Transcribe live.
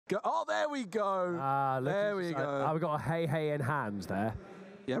go. Oh, there we go. There we go. We've got a hey in hands there.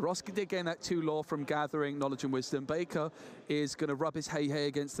 Yeah, Ross did gain that 2 lore from gathering knowledge and wisdom. Baker is going to rub his hey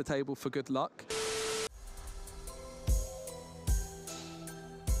against the table for good luck.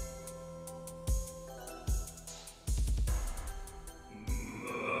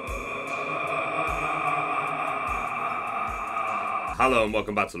 Hello and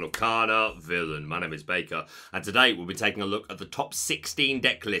welcome back to Lorcana Villain. My name is Baker, and today we'll be taking a look at the top 16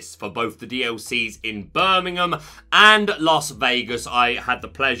 deck lists for both the DLCs in Birmingham and Las Vegas. I had the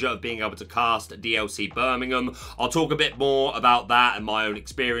pleasure of being able to cast DLC Birmingham. I'll talk a bit more about that and my own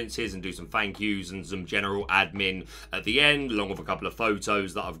experiences and do some thank yous and some general admin at the end, along with a couple of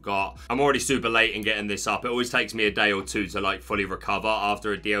photos that I've got. I'm already super late in getting this up. It always takes me a day or two to like fully recover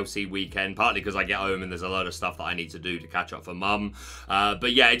after a DLC weekend, partly because I get home and there's a load of stuff that I need to do to catch up for mum.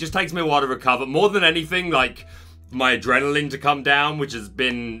 But yeah, it just takes me a while to recover. More than anything, like my adrenaline to come down, which has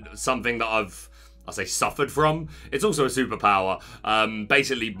been something that I'll say suffered from. It's also a superpower.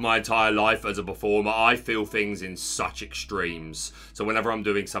 Basically, my entire life as a performer, I feel things in such extremes. So whenever I'm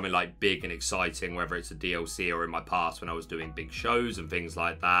doing something like big and exciting, whether it's a DLC or in my past when I was doing big shows and things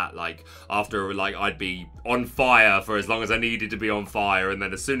like that, like after like I'd be on fire for as long as I needed to be on fire, and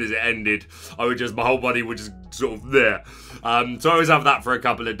then as soon as it ended, my whole body would just sort of there. So I always have that for a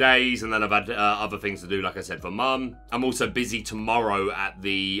couple of days, and then I've had other things to do, like I said, for mum. I'm also busy tomorrow at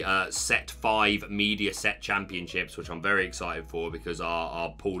the Set 5 Media Set Championships, which I'm very excited for because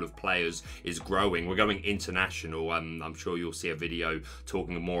our pool of players is growing. We're going international. I'm sure you'll see a video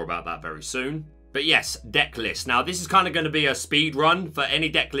talking more about that very soon. But yes, deck list. Now, this is kind of going to be a speed run for any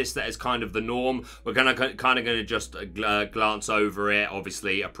deck list that is kind of the norm. We're going to just glance over it.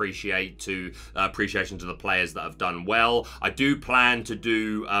 Obviously, appreciation to the players that have done well. I do plan to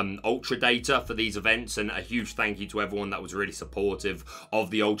do Ultra Data for these events, and a huge thank you to everyone that was really supportive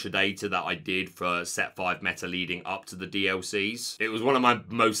of the Ultra Data that I did for Set 5 Meta leading up to the DLCs. It was one of my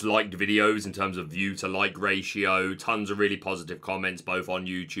most liked videos in terms of view to like ratio. Tons of really positive comments, both on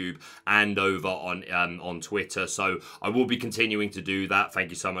YouTube and over on Twitter, so I will be continuing to do that.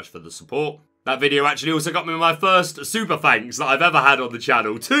 Thank you so much for the support. That video actually also got me my first super thanks that I've ever had on the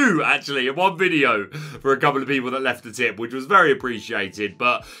channel. 2, actually, in one video for a couple of people that left a tip, which was very appreciated.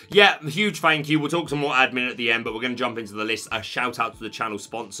 But yeah, huge thank you. We'll talk some more admin at the end, but we're going to jump into the list. A shout out to the channel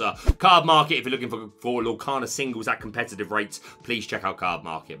sponsor, Cardmarket. If you're looking for Lorcana singles at competitive rates, please check out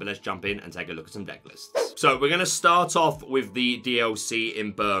Cardmarket. But let's jump in and take a look at some deck lists. So we're going to start off with the DLC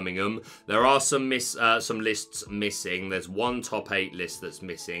in Birmingham. There are some lists missing. There's one top 8 list that's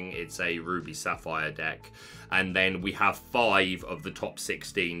missing. It's a Ruby Sapphire deck, and then we have 5 of the top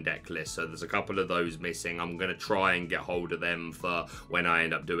 16 deck lists, so there's a couple of those missing. I'm going to try and get hold of them for when I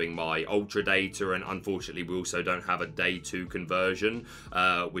end up doing my Ultra Data, and unfortunately we also don't have a day 2 conversion,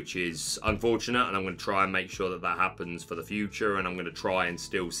 which is unfortunate, and I'm going to try and make sure that that happens for the future, and I'm going to try and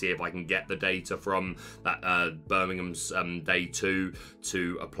still see if I can get the data from that Birmingham's day 2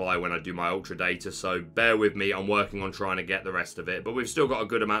 to apply when I do my Ultra Data, so bear with me. I'm working on trying to get the rest of it, but we've still got a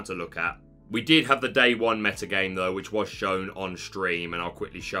good amount to look at. We did have the day 1 metagame though, which was shown on stream, and I'll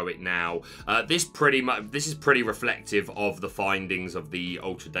quickly show it now. This is pretty reflective of the findings of the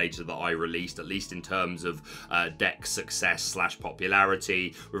Ultra Data that I released, at least in terms of deck success /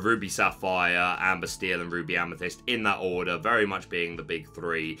 popularity, with Ruby Sapphire, Amber Steel, and Ruby Amethyst in that order, very much being the big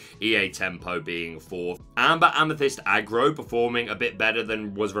 3. EA Tempo being 4th. Amber Amethyst Aggro performing a bit better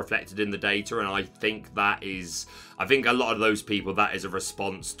than was reflected in the data, and I think a lot of those people, that is a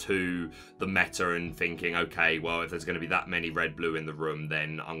response to the meta and thinking, okay, well, if there's going to be that many red-blue in the room,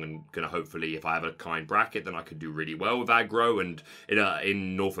 then I'm going to hopefully, if I have a kind bracket, then I could do really well with aggro, and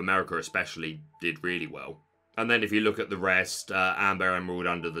in North America especially, did really well. And then if you look at the rest, Amber, Emerald,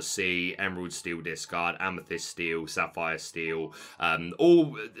 Under the Sea, Emerald Steel Discard, Amethyst Steel, Sapphire Steel,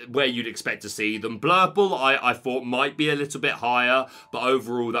 all where you'd expect to see them. Blurple, I thought might be a little bit higher, but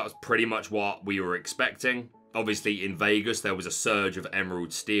overall that was pretty much what we were expecting. Obviously, in Vegas, there was a surge of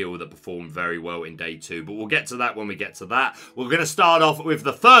Emerald Steel that performed very well in day 2, but we'll get to that when we get to that. We're going to start off with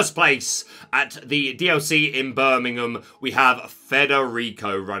the first place at the DLC in Birmingham. We have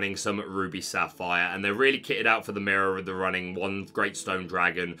Federico running some Ruby Sapphire, and they're really kitted out for the mirror. They're running 1 Great Stone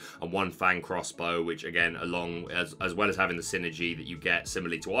Dragon and 1 Fang Crossbow, which again, as well as having the synergy that you get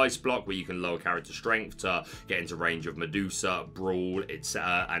similarly to Ice Block, where you can lower character strength to get into range of Medusa, Brawl,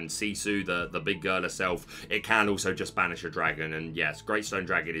 and Sisu, the big girl herself. It it can also just banish a dragon. And yes, Great Stone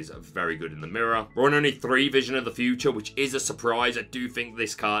Dragon is very good in the mirror. We're on only 3 Vision of the Future, which is a surprise. I do think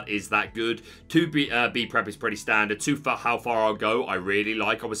this card is that good. 2 B Prep is pretty standard. 2 for How Far I'll Go, I really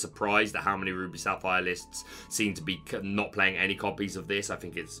like. I was surprised at how many Ruby Sapphire lists seem to be not playing any copies of this. I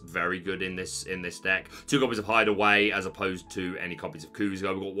think it's very good in this deck. 2 copies of Hideaway as opposed to any copies of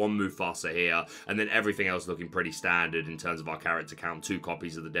Kuzco. We've got 1 Mufasa here, and then everything else looking pretty standard in terms of our character count. 2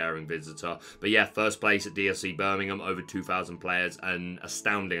 copies of the Daring Visitor. But yeah, first place at DLC Birmingham, over 2,000 players, an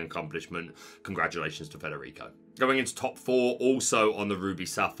astounding accomplishment. Congratulations to Federico. Going into top 4, also on the Ruby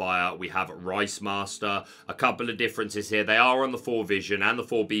Sapphire, we have Rice Master. A couple of differences here. They are on the 4 Vision and the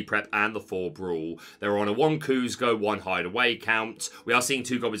 4 B Prep and the 4 Brawl. They're on a 1 Kuzco, 1 Hideaway count. We are seeing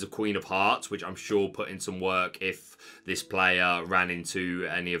 2 copies of Queen of Hearts, which I'm sure put in some work if this player ran into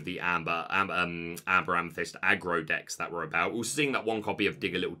any of the Amber Amethyst aggro decks that were about. We're also seeing that 1 copy of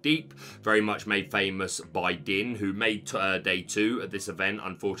Dig a Little Deep, very much made famous by Din, who made day 2 at this event.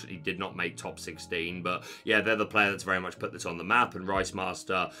 Unfortunately, did not make top 16, but yeah, they're the player that's very much put this on the map, and Rice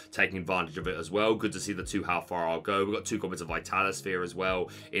Master taking advantage of it as well. Good to see the 2 How Far I'll Go. We've got 2 copies of Vitalosphere as well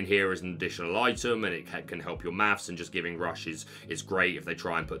in here as an additional item, and it can help your maths, and just giving rushes is great if they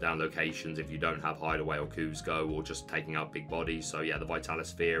try and put down locations if you don't have Hideaway or Kuzco, or just taking out big bodies. So yeah, the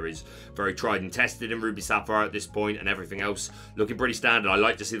Vitalosphere is very tried and tested in Ruby Sapphire at this point, and everything else looking pretty standard. I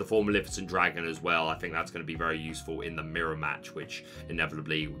like to see the 4 Maleficent Dragon as well. I think that's going to be very useful in the mirror match, which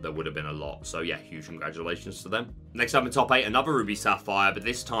inevitably there would have been a lot. So yeah, huge congratulations to them. Next up in top 8, another Ruby Sapphire, but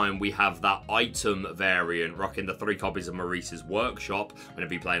this time we have that item variant, rocking the 3 copies of Maurice's Workshop.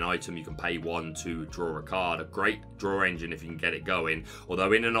 Whenever you play an item, you can pay 1 to draw a card. A great draw engine if you can get it going.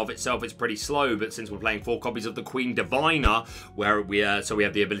 Although in and of itself, it's pretty slow, but since we're playing 4 copies of the Queen Diviner, where we have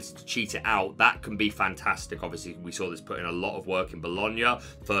the ability to cheat it out, that can be fantastic. Obviously, we saw this put in a lot of work in Bologna.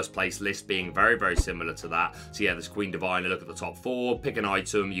 First place list being very, very similar to that. So yeah, this Queen Diviner, look at the top 4, pick an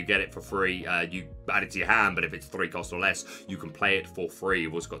item, you get it for free. You add it to your hand, but if it's 3 cost or less, you can play it for free.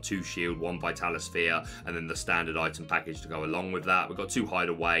 We've also got 2 shield, 1 Vitalosphere, and then the standard item package to go along with that. We've got 2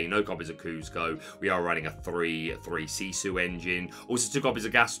 Hideaway, no copies of Kuzco. We are running a 3 Sisu engine. Also 2 copies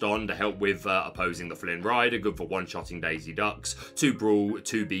of Gaston to help with opposing the Flynn Rider, good for one-shotting Daisy Ducks. 2 Brawl,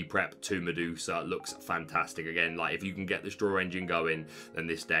 2 B Prep, 2 Medusa. Looks fantastic. Again, like if you can get this draw engine going, then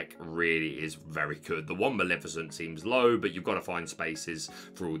this deck really is very good. The 1 Maleficent seems low, but you've got to find spaces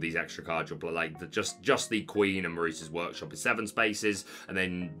for all these extra cards you'll play. Like just the Queen and Maurice's Workshop is 7 spaces, and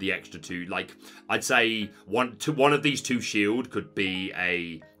then the extra 2, like I'd say one of these 2 shield could be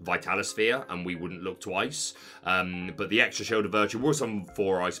a Vitalosphere and we wouldn't look twice, but the extra Shield of Virtue, we're also on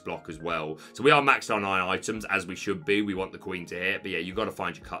 4 Ice Block as well, so we are maxed on 9 items as we should be. We want the Queen to hit, but yeah, you've got to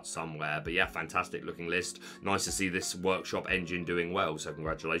find your cut somewhere. But yeah, fantastic looking list. Nice to see this Workshop engine doing well, so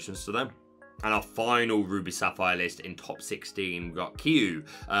congratulations to them. And our final Ruby Sapphire list in top 16, we've got Q,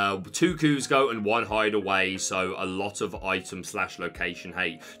 2 Kuzco and 1 Hideaway, so a lot of item / location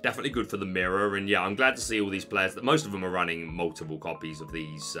hate. Definitely good for the mirror, and yeah, I'm glad to see all these players, that most of them are running multiple copies of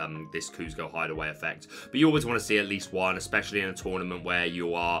these this Kuzco Hideaway effect. But you always want to see at least one, especially in a tournament where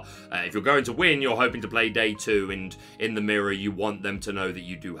you are, if you're going to win, you're hoping to play day 2, and in the mirror, you want them to know that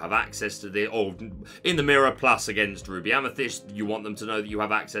you do have access to this, or in the mirror plus against Ruby Amethyst, you want them to know that you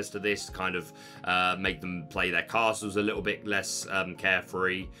have access to this, kind of make them play their castles a little bit less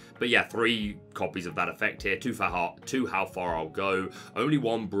carefree. But yeah, 3 copies of that effect here. 2 How Far I'll Go. Only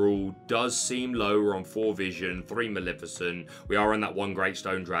 1 Brawl. Does seem low. We're on 4 Vision, 3 Maleficent. We are on that 1 Great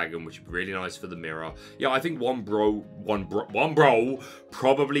Stone Dragon, which would be really nice for the mirror. Yeah, I think 1 Brawl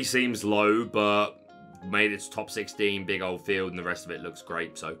probably seems low, but made it to top 16, big old field, and the rest of it looks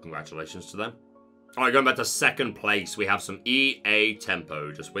great. So congratulations to them. Alright, going back to second place, we have some EA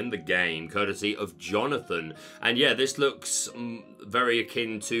Tempo. Just win the game, courtesy of Jonathan. And yeah, this looks very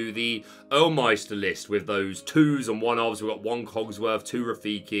akin to the Earlmeister list with those 2s and 1-ofs. We've got 1 Cogsworth, 2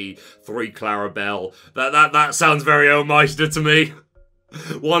 Rafiki, 3 Clarabelle. That sounds very Earlmeister to me.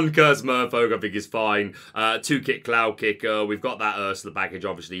 1 Curse Merfolk, I think, is fine. 2 Kick Cloud Kicker. We've got that Ursula package.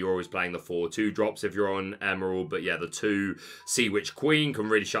 Obviously, you're always playing the 4 2-drops if you're on Emerald. But yeah, the 2 Sea Witch Queen can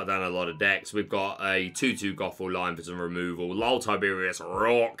really shut down a lot of decks. We've got a 2/2 Gothel line for some removal. Lol Tiberius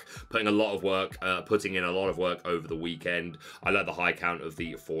Rock, putting in a lot of work over the weekend. I like the high count of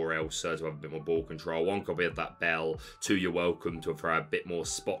the 4 Elsa to have a bit more ball control. 1 copy of that Bell. 2 You're Welcome to for a bit more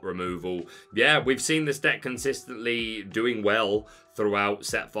spot removal. Yeah, we've seen this deck consistently doing well throughout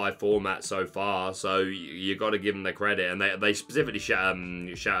set 5 format so far, so you got to give them their credit. And they specifically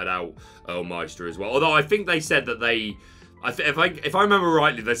shouted out Earlmeister as well. Although I think they said that if I remember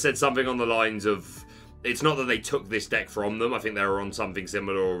rightly, they said something on the lines of it's not that they took this deck from them. I think they were on something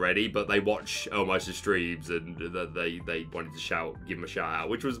similar already, but they watch Almost streams and they wanted to give him a shout out,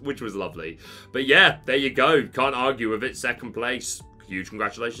 which was lovely. But yeah, there you go. Can't argue with it. Second place. Huge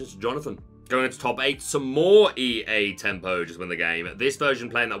congratulations to Jonathan. Going into top 8, some more EA tempo just win the game. This version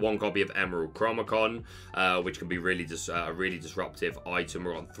playing that one copy of Emerald Chromacon, which can be really a really disruptive item.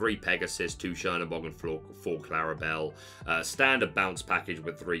 We're on 3 Pegasus, 2 Chernobog, and 4 Clarabelle. Standard bounce package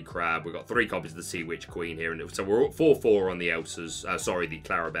with 3 Crab. We've got 3 copies of the Sea Witch Queen here, and so we're 4/4 on the Elsas. Sorry, the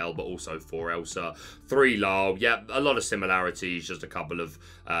Clarabelle, but also 4 Elsa, 3 Lyle. Yeah, a lot of similarities, just a couple of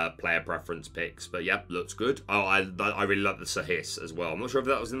player preference picks. But yeah, looks good. Oh, I really like the Sir Hiss as well. I'm not sure if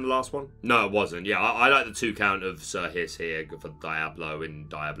that was in the last one. No, it wasn't. Yeah, I like the 2 count of Sir Hiss here for Diablo and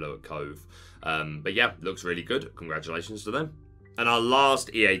Diablo at Cove. But yeah, looks really good. Congratulations to them. And our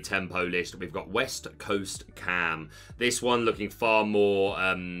last EA tempo list, we've got West Coast Cam. This one looking far more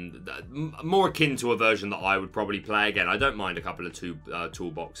more akin to a version that I would probably play. Again, I don't mind a couple of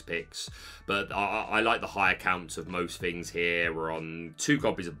toolbox picks, but I like the higher counts of most things here. We're on 2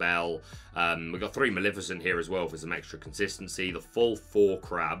 copies of Belle. We've got 3 Maleficent here as well for some extra consistency. The full 4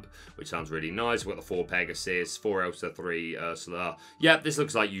 Crab, which sounds really nice. We've got the 4 Pegasus, 4 Elsa, 3 Ursula. Yeah, this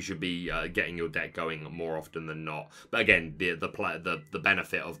looks like you should be getting your deck going more often than not. But again, the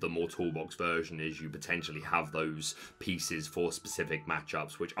benefit of the more toolbox version is you potentially have those pieces for specific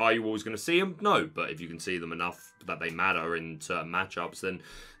matchups. Which, are you always going to see them? No, but if you can see them enough that they matter in certain matchups, then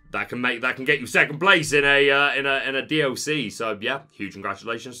that can get you second place in a DLC. So yeah, huge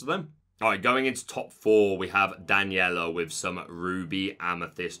congratulations to them. All right, going into top 4, we have Daniela with some Ruby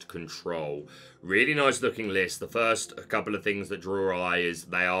Amethyst Control. Really nice looking list. The first couple of things that draw our eye is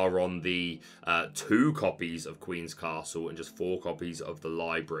they are on the 2 copies of Queen's Castle and just 4 copies of the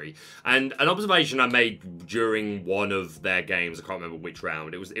Library. And an observation I made during one of their games, I can't remember which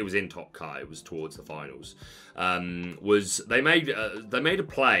round, it was in Top Cut, it was towards the finals, was they made a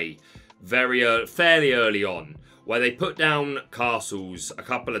play fairly early on, where they put down castles a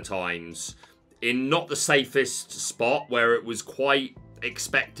couple of times in not the safest spot, where it was quite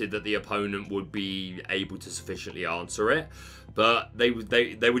expected that the opponent would be able to sufficiently answer it. But they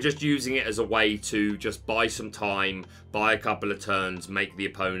were just using it as a way to just buy some time, buy a couple of turns, make the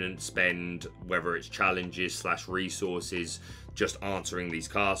opponent spend, whether it's challenges / resources, just answering these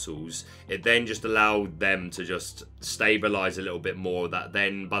castles. It then just allowed them to just stabilize a little bit more. That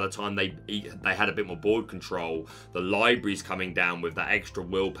then by the time they had a bit more board control, the libraries coming down with that extra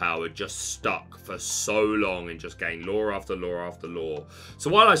willpower just stuck for so long and just gained lore after lore after lore. So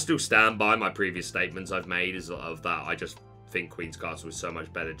while I still stand by my previous statements I've made of that, I just think Queen's Castle is so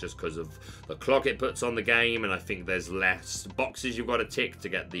much better just because of the clock it puts on the game, and I think there's less boxes you've got to tick to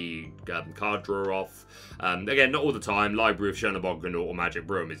get the card drawer off. Again, not all the time. Library of Chernobog or Magic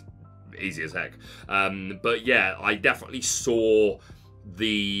Broom is easy as heck. But yeah, I definitely saw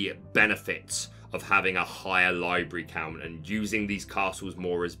the benefits of having a higher library count and using these castles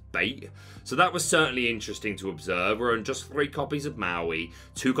more as bait. So that was certainly interesting to observe. We're on just 3 copies of Maui,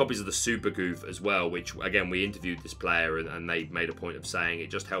 2 copies of the Super Goof as well, which, again, we interviewed this player and they made a point of saying it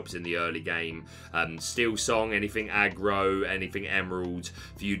just helps in the early game. SteelSong, anything Aggro, anything Emerald,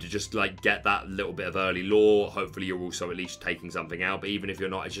 for you to just, like, get that little bit of early lore. Hopefully you're also at least taking something out, but even if you're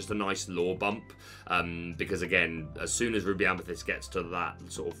not, it's just a nice lore bump. Because, again, as soon as Ruby Amethyst gets to that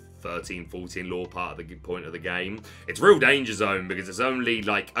sort of 13, 14 lore part of the point of the game, it's real danger zone, because it's only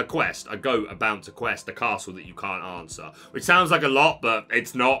like a quest, a goat, a bounce, a quest, a castle that you can't answer, which sounds like a lot, but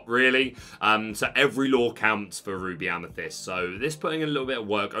it's not really. So every lore counts for Ruby Amethyst. So this putting in a little bit of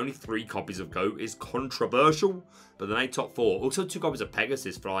work, only 3 copies of goat is controversial, but then top 4. Also 2 copies of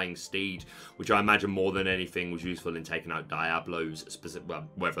Pegasus Flying Steed, which I imagine more than anything was useful in taking out Diablos, well,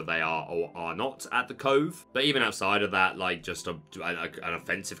 whether they are or are not at the Cove. But even outside of that, like just an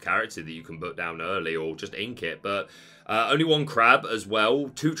offensive character that you can put down early or just ink it. But only 1 Crab as well,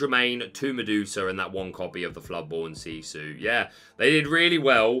 2 Tremaine, 2 Medusa, and that 1 copy of the Floodborn Sisu. Yeah, they did really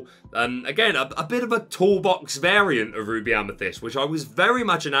well. Again, a bit of a toolbox variant of Ruby Amethyst, which I was very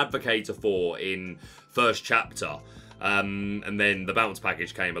much an advocate for in first chapter. And then the bounce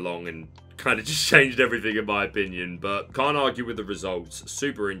package came along and kind of just changed everything in my opinion, but can't argue with the results.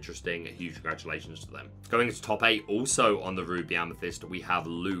 Super interesting. Huge congratulations to them. Going into top 8, also on the Ruby Amethyst, we have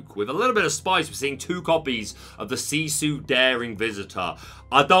Luke with a little bit of spice. We're seeing 2 copies of the Sisu Daring Visitor.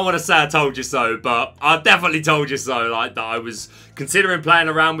 I don't want to say I told you so, but I definitely told you so. Like that, I was considering playing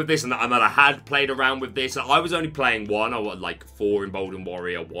around with this, and that I had played around with this, I was only playing one. I was like 4 Emboldened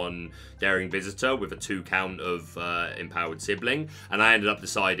Warrior, 1 Daring Visitor with a 2 count of Empowered Sibling, and I ended up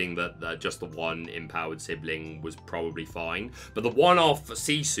deciding that just the 1 Empowered Sibling was probably fine. But the one-off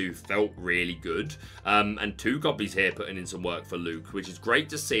Sisu felt really good, and 2 copies here putting in some work for Luke, which is great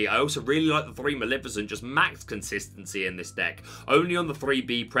to see. I also really like the 3 Maleficent, just max consistency in this deck. Only on the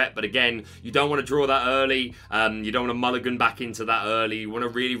 3B prep, but again, you don't want to draw that early. You don't want to mulligan back into that early. You want to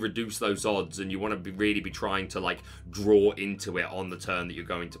really reduce those odds, and you want to really be trying to like draw into it on the turn that you're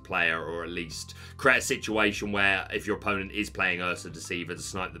going to play, or at least create a situation where if your opponent is playing Ursa Deceiver to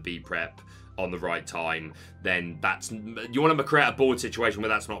snipe the B prep on the right time, then you want to create a board situation where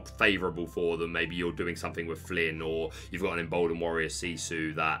that's not favourable for them. Maybe you're doing something with Flynn, or you've got an Emboldened Warrior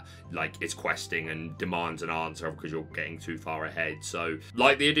Sisu that like is questing and demands an answer because you're getting too far ahead. So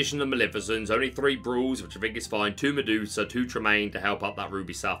like the addition of Maleficents, only 3 Brawls, which I think is fine, 2 Medusa, 2 Tremaine to help up that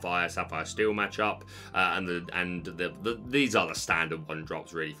Ruby Sapphire Steel matchup, these are the standard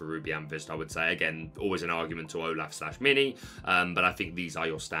 1-drops really for Ruby Amethyst, I would say. Again, always an argument to Olaf/Mini, but I think these are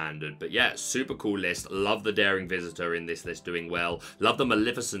your standard. But yeah, super cool list. Love the Daring Visitor in this list doing well. Love the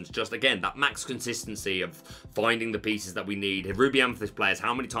Maleficent, just again that max consistency of finding the pieces that we need. Ruby Amethyst players,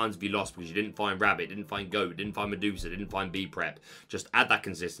 how many times have you lost because you didn't find Rabbit, didn't find Goat, didn't find Medusa, didn't find B prep? Just add that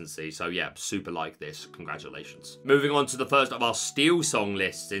consistency. So yeah, super like this. Congratulations. Moving on to the first of our SteelSong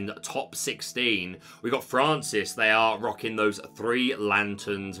lists in top 16, we got Francis. They are rocking those 3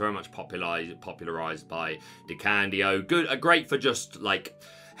 lanterns, very much popularized by DeCandio. Good, great for just like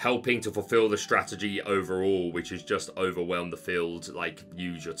helping to fulfill the strategy overall, which is just overwhelm the field. Like,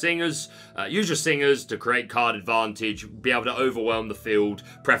 use your singers to create card advantage, be able to overwhelm the field,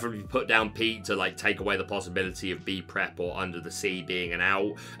 preferably put down Pete to like take away the possibility of B prep or Under the Sea being an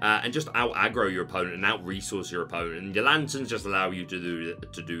out, and just out aggro your opponent and out resource your opponent. And your lanterns just allow you to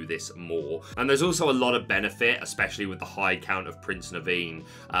do this more. And there's also a lot of benefit, especially with the high count of Prince Naveen,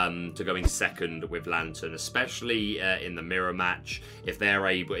 to going second with lantern, especially in the mirror match.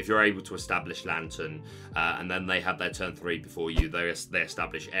 If you're able to establish lantern, and then they have their turn 3 before you, they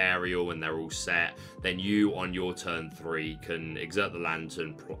establish aerial and they're all set, then you on your turn 3 can exert the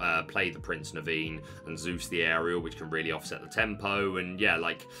lantern, play the Prince Naveen and Zeus the aerial, which can really offset the tempo. And yeah,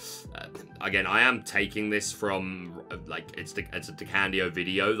 like again, I am taking this from like it's a DeCandio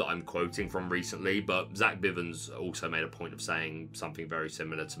video that I'm quoting from recently, but Zach Bivens also made a point of saying something very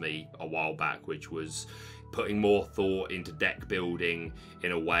similar to me a while back, which was putting more thought into deck building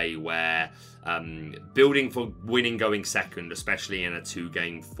in a way where building for winning going second, especially in a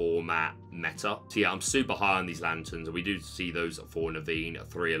 2-game format meta. So yeah, I'm super high on these lanterns, and we do see those at 4 Naveen,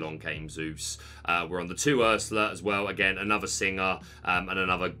 3 along came Zeus. We're on the 2 Ursula as well. Again, another singer and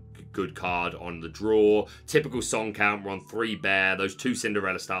another good card on the draw. Typical song count, we're on 3 Bear, those 2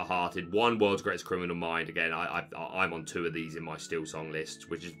 Cinderella Stout-Hearted, 1 World's Greatest Criminal Mind. Again, I'm on 2 of these in my SteelSong list,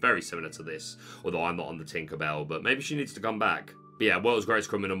 which is very similar to this, although I'm not on the Tinkerbell, but maybe she needs to come back. But yeah, World's Greatest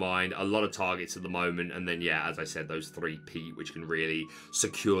Criminal Mind, a lot of targets at the moment, and then yeah, as I said, those 3 Pete, which can really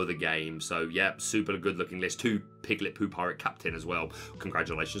secure the game. So yeah, super good looking list. 2 Piglet Poo Pirate Captain as well.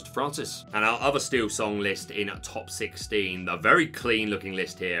 Congratulations to Francis. And our other SteelSong list in top 16, a very clean looking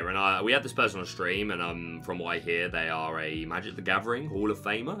list here, and we had this person on stream, and from what I hear, they are a Magic the Gathering Hall of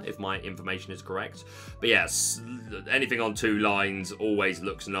Famer, if my information is correct. But yes, anything on 2 lines always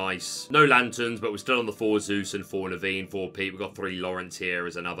looks nice. No lanterns, but we're still on the 4 Zeus and 4 Naveen, 4 Pete. We've got 3 Lawrence here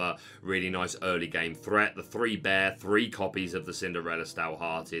as another really nice early game threat. The 3 Bear, 3 copies of the Cinderella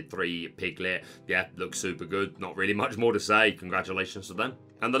Stout-Hearted, 3 Piglet. Yeah, looks super good. Not really much more to say. Congratulations to them.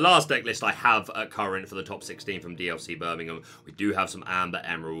 And the last deck list I have at current for the top 16 from DLC Birmingham, we do have some Amber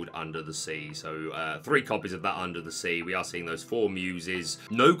Emerald Under the Sea. So 3 copies of that Under the Sea. We are seeing those 4 Muses.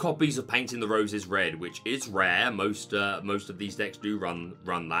 No copies of Painting the Roses Red, which is rare. Most of these decks do run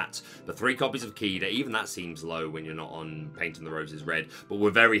that. But 3 copies of Kida, even that seems low when you're not on Painting the Roses Red. But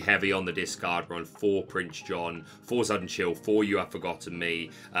we're very heavy on the discard. We're on 4 Prince John, 4 Sudden Chill, 4 You Have Forgotten Me,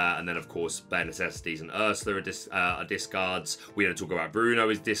 and then of course Bare Necessities and Ursula are discards. We don't talk about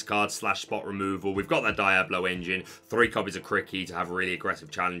Bruno is discard / spot removal. We've got that Diablo engine, 3 copies of Cricky to have really aggressive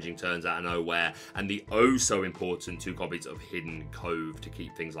challenging turns out of nowhere, and the oh so important 2 copies of Hidden Cove to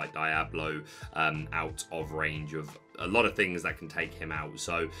keep things like Diablo out of range of a lot of things that can take him out.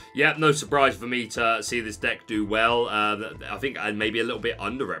 So yeah, no surprise for me to see this deck do well. I think maybe a little bit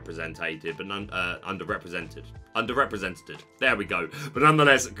underrepresented, but underrepresented. There we go. But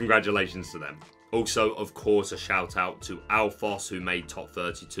nonetheless, congratulations to them. Also, of course, a shout out to Alphos, who made top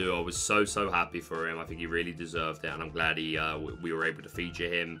 32. I was so happy for him. I think he really deserved it, and I'm glad we were able to feature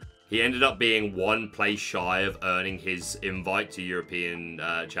him. He ended up being 1 place shy of earning his invite to European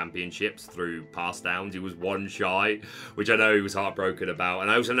Championships through pass downs. He was 1 shy, which I know he was heartbroken about. And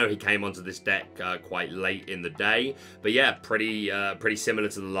I also know he came onto this deck quite late in the day. But yeah, pretty similar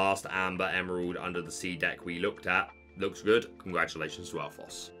to the last Amber Emerald Under the Sea deck we looked at. Looks good. Congratulations to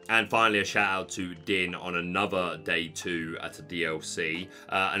Alphos. And finally, a shout out to Din on another day 2 at a DLC.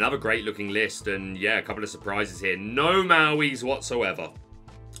 Another great looking list, and yeah, a couple of surprises here. No Mauis whatsoever.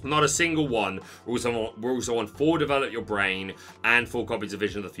 Not a single one. We're also on 4 Develop Your Brain, and 4 copies of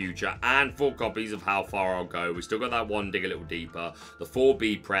Vision of the Future, and 4 copies of How Far I'll Go. We still got that 1 Dig a Little Deeper, the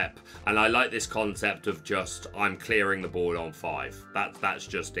 4B Prep, and I like this concept of just I'm clearing the board on 5. That's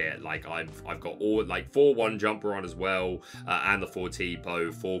just it. Like I've got all like 4 1 Jumper on as well, and the 4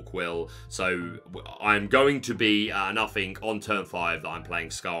 Tipo, 4 Quill. So I'm going to be enough ink on turn 5 that I'm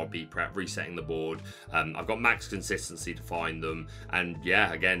playing Scar B Prep, resetting the board. I've got max consistency to find them, and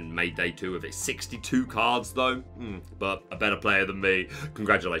yeah, again, made day 2 of it. 62 cards though, but a better player than me.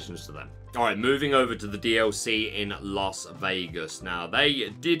 Congratulations to them. Alright, moving over to the DLC in Las Vegas. Now, they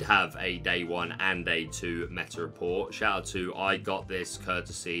did have a day 1 and day 2 meta report. Shout out to I got this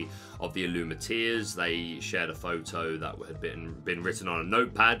courtesy of the Illumineers. They shared a photo that had been written on a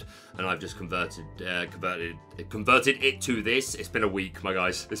notepad, and I've just converted it to this. It's been a week, my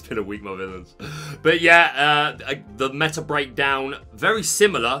guys. It's been a week, my villains. But yeah, the meta breakdown, very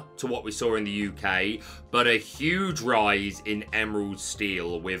similar to what we saw in the UK, but a huge rise in Emerald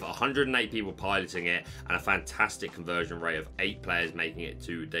Steel with 108 people piloting it and a fantastic conversion rate of 8 players making it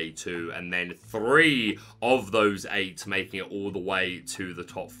to day 2, and then 3 of those 8 making it all the way to the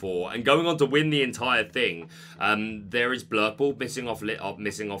top 4 and going on to win the entire thing. There is Blurple missing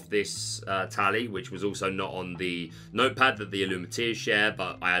off this tally, which was also not on the notepad that the Illumineers share,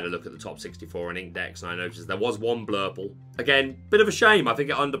 but I had a look at the top 64 and ink decks and I noticed there was 1 Blurple. Again, bit of a shame. I think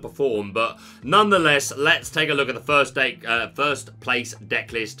it underperformed, but nonetheless, let's take a look at the first place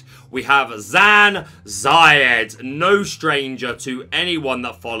deck list. We have Zan Zayed, no stranger to anyone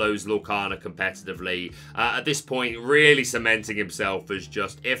that follows Lorcana competitively. At this point, really cementing himself as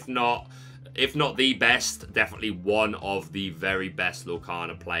just, if not the best, definitely one of the very best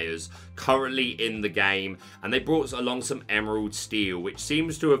Lorcana players currently in the game. And they brought along some Emerald Steel, which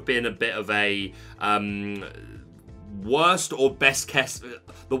seems to have been a bit of a worst or best kept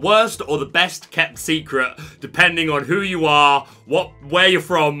secret, depending on who you are, where you're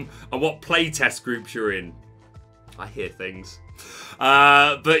from, and what playtest groups you're in. I hear things.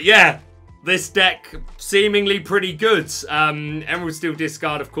 But yeah, this deck seemingly pretty good. Emerald Steel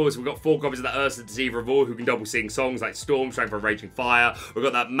discard, of course. We've got 4 copies of that Ursa Deceiver of All, who can double sing songs like Storm, Strength of Raging Fire. We've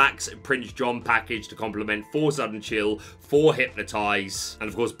got that Max Prince John package to complement 4 Sudden Chill, 4 Hypnotize, and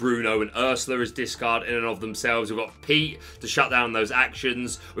of course Bruno and Ursula as discard in and of themselves. We've got Pete to shut down those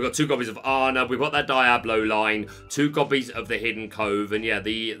actions. We've got 2 copies of Arna. We've got that Diablo line, 2 copies of the Hidden Cove, and yeah,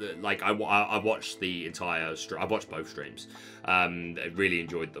 I watched the entire stream. I watched both streams. I really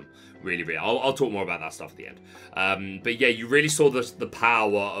enjoyed them. Really. I'll talk more about that stuff at the end. But yeah, you really saw the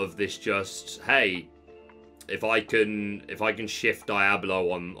power of this. Just, hey, if I can shift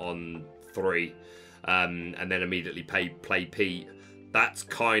Diablo on 3, and then immediately play Pete, that's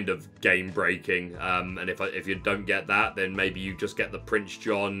kind of game breaking. And if you don't get that, then maybe you just get the Prince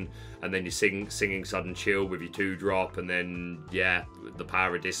John, and then you're singing Sudden Chill with your 2-drop, and then yeah, the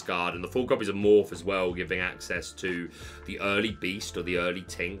power of discard, and the 4 copies of Morph as well, giving access to the early Beast or the early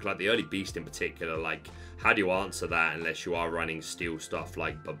Tink. Like the early Beast in particular, like how do you answer that unless you are running steel stuff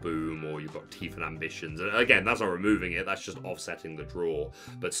like Baboom, or you've got Teeth and Ambitions? And again, that's not removing it, that's just offsetting the draw,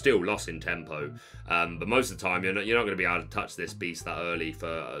 but still loss in tempo. But most of the time, you're not going to be able to touch this Beast that early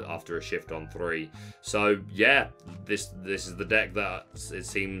after a shift on 3. So yeah, this is the deck that it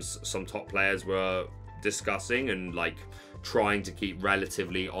seems some top players were discussing and like trying to keep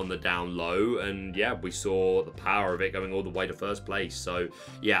relatively on the down low, and yeah, we saw the power of it going all the way to first place. So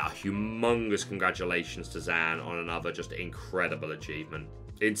yeah, humongous congratulations to Zan on another just incredible achievement.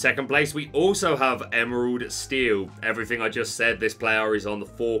 In second place, we also have Emerald Steel. Everything I just said, this player is on the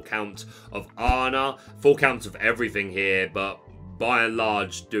 4 count of Arna, 4 counts of everything here, but by and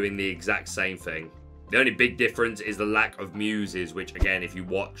large doing the exact same thing. The only big difference is the lack of muses, which again, if you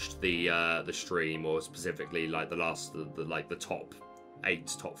watched the stream, or specifically like the top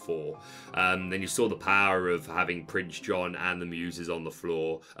eight's top 4. Then you saw the power of having Prince John and the Muses on the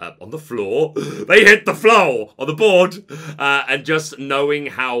floor. They hit the floor on the board. And just knowing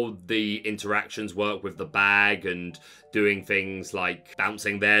how the interactions work with the bag and doing things like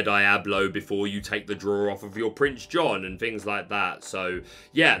bouncing their Diablo before you take the draw off of your Prince John and things like that. So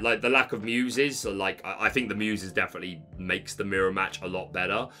yeah, like the lack of Muses, like I think the Muses definitely makes the mirror match a lot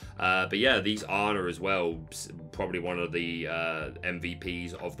better. But yeah, these Ana as well, probably one of the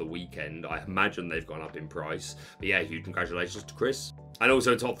MVPs of the weekend. I imagine they've gone up in price. But yeah, huge congratulations to Chris. And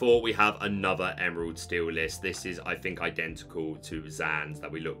also in top 4, we have another Emerald Steel list. This is, I think, identical to Zan's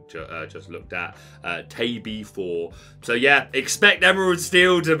that we just looked at. Tabi 4. So yeah, expect Emerald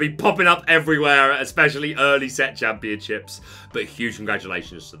Steel to be popping up everywhere, especially early set championships. But huge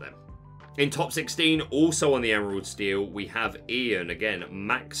congratulations to them. In top 16, also on the Emerald Steel, we have Ian. Again,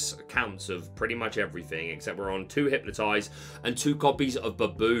 max counts of pretty much everything, except we're on 2 Hypnotize and 2 copies of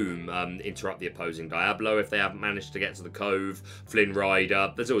Baboom. Interrupt the opposing Diablo if they haven't managed to get to the Cove. Flynn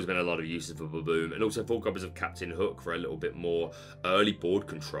Rider. There's always been a lot of uses for Baboom. And also 4 copies of Captain Hook for a little bit more early board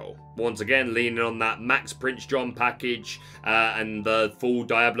control. Once again, leaning on that max Prince John package and the full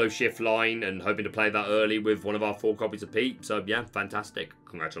Diablo shift line and hoping to play that early with one of our 4 copies of Pete. So yeah, fantastic.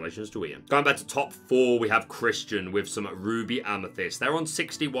 Congratulations to Ian. Going back to top 4, we have Christian with some Ruby Amethyst. They're on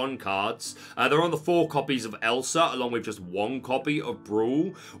 61 cards. They're on the 4 copies of Elsa, along with just 1 copy of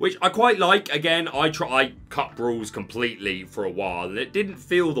Brawl, which I quite like. Again, I cut Brawls completely for a while, and it didn't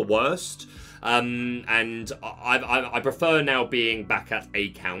feel the worst. And I prefer now being back at a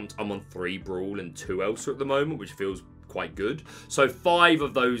count. I'm on 3 Brawl and 2 Elsa at the moment, which feels quite good. So 5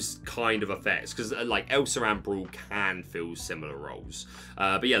 of those kind of effects, because like Elsa and Brawl can fill similar roles.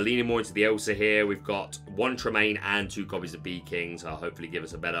 But yeah, leaning more into the Elsa here. We've got 1 Tremaine and 2 copies of Bee King, so hopefully give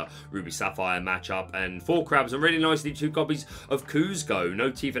us a better Ruby Sapphire matchup. And 4 Crabs, and really nicely 2 copies of Kuzco. No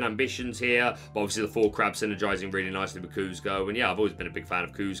Teeth and Ambitions here, but obviously the 4 Crabs synergizing really nicely with Kuzco. And yeah, I've always been a big fan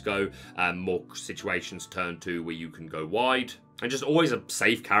of Kuzco. More situations turn 2 where you can go wide. And just always a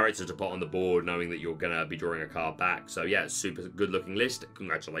safe character to put on the board, knowing that you're going to be drawing a card back. So yeah, super good looking list.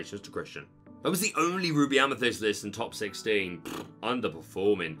 Congratulations to Christian. That was the only Ruby Amethyst list in top 16.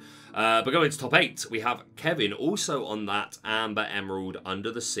 Underperforming. But going to top 8, we have Kevin also on that Amber Emerald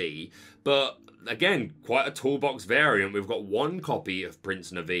Under the Sea. But again, quite a toolbox variant. We've got 1 copy of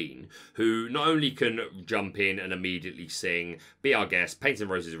Prince Naveen, who not only can jump in and immediately sing Be Our Guest, Painting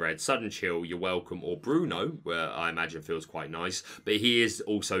Roses Red, Sudden Chill, You're Welcome, or Bruno, where I imagine feels quite nice, but he is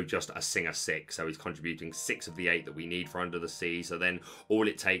also just a singer 6, so he's contributing 6 of the 8 that we need for Under the Sea. So then all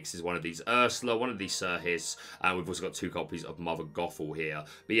it takes is one of these Ursula, one of these Sir Hiss, and we've also got 2 copies of Mother Gothel here.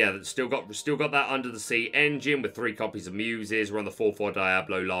 But yeah, still got that Under the Sea engine with 3 copies of Muses. We're on the 4/4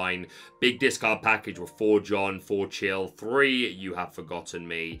 Diablo line. Big discard package with 4 John, 4 Chill, 3 You Have Forgotten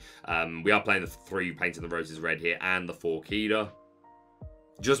Me. We are playing the 3 Painting the Roses Red here and the 4 Kida.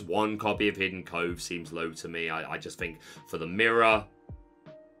 Just 1 copy of Hidden Cove seems low to me. I just think for the mirror,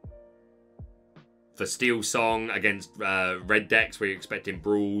 for SteelSong against red decks where you're expecting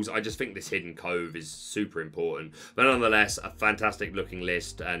Brawls, I just think this Hidden Cove is super important. But nonetheless, a fantastic looking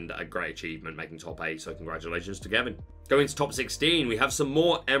list and a great achievement making top 8, so congratulations to Kevin. Going to top 16, we have some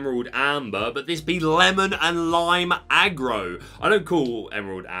more Emerald Amber, but this be Lemon and Lime Aggro. I don't call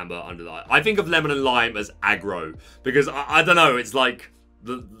Emerald Amber under that. I think of Lemon and Lime as aggro, because I don't know, it's like,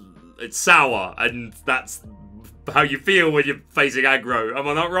 it's sour, and that's how you feel when you're facing aggro. Am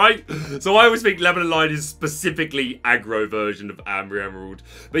I not right? So I always think Lemon and Lime is specifically aggro version of Amber Emerald.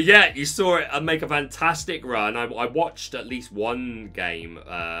 But yeah, you saw it make a fantastic run. I watched at least 1 game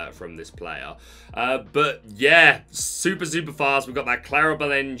from this player. But yeah, super fast. We've got that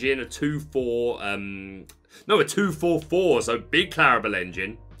Clarabelle engine, a 2/4, no, a 2/4/4, so big Clarabelle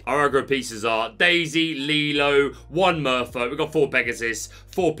engine. Our aggro pieces are Daisy, Lilo, 1 Murphy, we've got 4 Pegasus,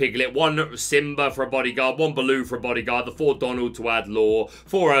 4 Piglet, 1 Simba for a bodyguard, 1 Baloo for a bodyguard, the 4 Donald to add lore,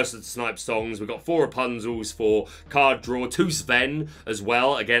 4 Ursula to snipe songs, we've got 4 Rapunzels for card draw, 2 Sven as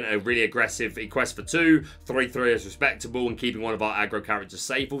well, again a really aggressive quest for 2, 3 is respectable and keeping one of our aggro characters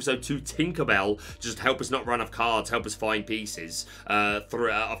safe, also 2 Tinkerbell, just help us not run off cards, help us find pieces, a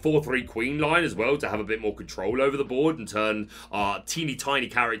 4/3 Queen line as well to have a bit more control over the board and turn our teeny tiny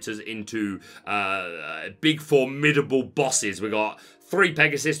characters into big formidable bosses. We got 3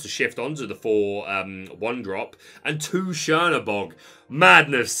 Pegasus to shift onto the 4 1-drop, and 2 Chernabog.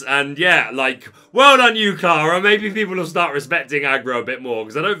 Madness. And yeah, like, well done you, Clara. Maybe people will start respecting aggro a bit more,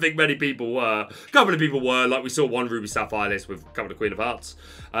 because I don't think many people were. A couple of people were, like we saw one Ruby Sapphire list with a couple of Queen of Hearts.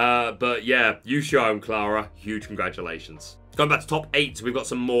 But yeah, you show 'em, Clara. Huge congratulations. Going back to top 8, we've got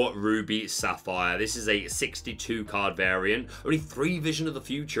some more Ruby Sapphire. This is a 62 card variant. Only 3 Vision of the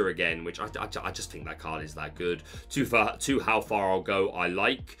Future again, which I just think that card is that good. 2 How Far I'll Go I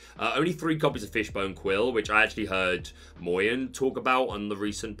like. Only 3 copies of Fishbone Quill, which I actually heard Moyen talk about on the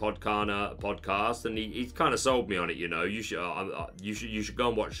recent podcast, and he's kind of sold me on it, you know. You should go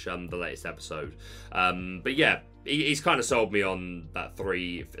and watch the latest episode. But yeah, he's kind of sold me on that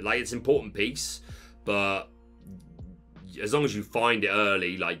 3. Like, it's an important piece, but as long as you find it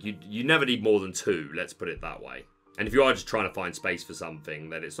early, like, you never need more than 2, let's put it that way. And if you are just trying to find space for something,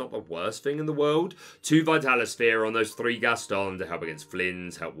 then it's not the worst thing in the world. 2 Vitalisphere on those 3 Gaston to help against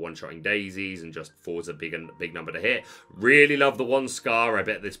Flins, help one-shotting Daisies, and just force a big number to hit. Really love the 1 Scar. I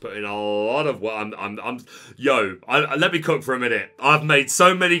bet this put in a lot of work. Let me cook for a minute. I've made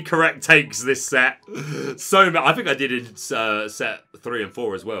so many correct takes this set. So many. I think I did in set 3 and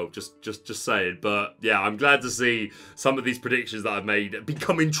 4 as well. Just saying. But yeah, I'm glad to see some of these predictions that I've made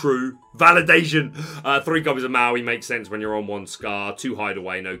becoming true. Validation. 3 copies of Maui makes sense when you're on 1 Scar. 2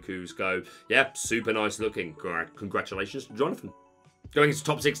 Hideaway, no Cusco. Yeah, super nice looking. Congratulations to Jonathan. Going into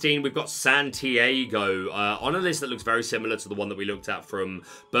top 16, we've got Santiago on a list that looks very similar to the one that we looked at from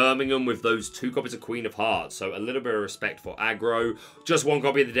Birmingham, with those 2 copies of Queen of Hearts. So a little bit of respect for aggro. Just 1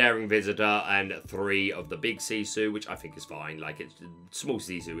 copy of the Daring Visitor and 3 of the big Sisu, which I think is fine. Like, small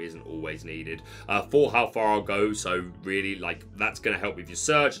Sisu isn't always needed. 4 How Far I'll Go. So really, like, that's going to help with your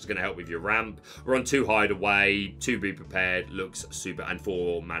search. It's going to help with your ramp. We're on 2 Hideaway, 2 Be Prepared. Looks super. And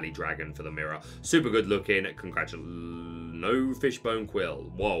 4 Mali Dragon for the mirror. Super good looking. Congratulations. No Fishbone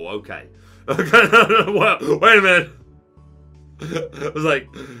Quill. Whoa, okay. Wait a minute. I was like,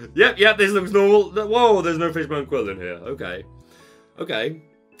 yep, this looks normal. Whoa, there's no Fishbone Quill in here. Okay.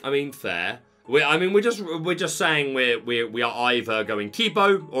 I mean, fair. We're just saying we are either going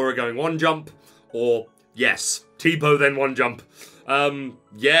T-Bow or we're going 1 jump, or yes, T-Bow then 1 jump.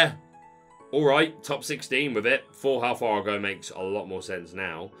 Yeah. All right, top 16 with it. 4 How Far I'll Go makes a lot more sense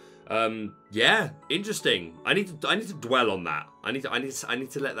now. Yeah, interesting. I need to dwell on that. I need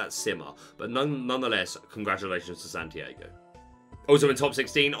to let that simmer. But nonetheless, congratulations to Santiago. Also in top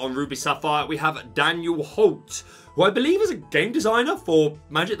 16 on Ruby Sapphire, we have Daniel Holt, who I believe is a game designer for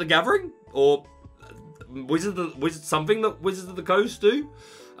Magic the Gathering, or Wizards of the Coast do.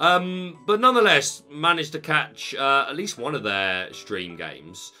 But nonetheless, managed to catch at least one of their stream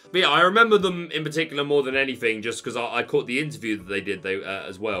games. But yeah, I remember them in particular more than anything, just because I caught the interview that they did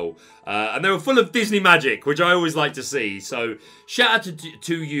as well. And they were full of Disney magic, which I always like to see. So shout out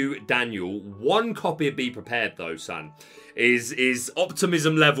to you, Daniel. 1 copy of Be Prepared, though, son, is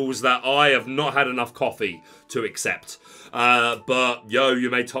optimism levels that I have not had enough coffee to accept. But yo, you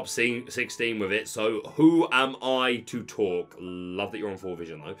made top 16 with it, so who am I to talk? Love that you're on 4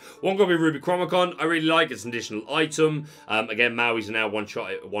 Vision though. 1 copy of Ruby Chromicon, I really like. It's an additional item. Again, Maui's are now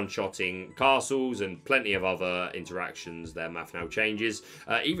one-shotting castles and plenty of other interactions. Their math now changes.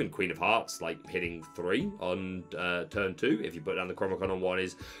 Even Queen of Hearts, like hitting 3 on turn 2, if you put down the Chromicon on 1,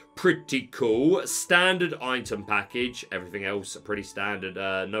 is pretty cool. Standard item package. Everything else pretty standard.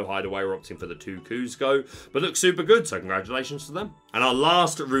 No Hideaway. We're opting for the 2 Cusco, but looks super good, so congratulations to them. And our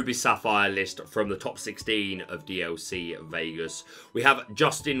last Ruby Sapphire list from the top 16 of DLC Vegas, we have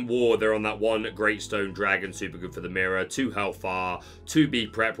Justin Ward. They're on that 1 Great Stone Dragon, super good for the mirror. 2 Hellfire, 2 Be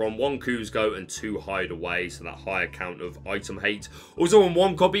Prep. We're on 1 Cusco and 2 Hideaway, so that higher count of item hate. Also on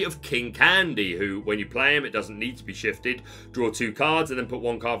 1 copy of King Candy, who when you play him, it doesn't need to be shifted. Draw 2 cards and then put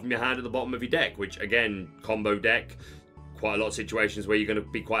 1 card from your hand at the bottom of your deck, which again, combo deck. Quite a lot of situations where you're going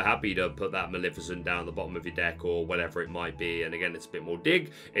to be quite happy to put that Maleficent down the bottom of your deck or whatever it might be. And again, it's a bit more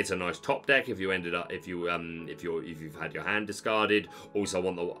dig. It's a nice top deck if you've had your hand discarded. Also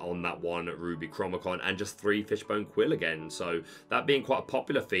on that 1 Ruby Chromicon and just 3 Fishbone Quill again. So that being quite a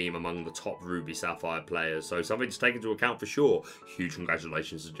popular theme among the top Ruby Sapphire players. So something to take into account for sure. Huge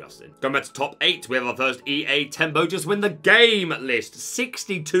congratulations to Justin. Going back to top 8, we have our first EA Tempo Just Win the Game list.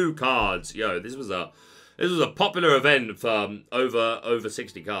 62 cards. Yo, this was a This was a popular event for over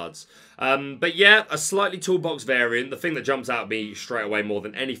 60 cards. But yeah, a slightly toolbox variant. The thing that jumps out at me straight away more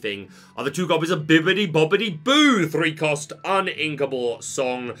than anything are the 2 copies of Bibbidi Bobbidi Boo. 3-cost uninkable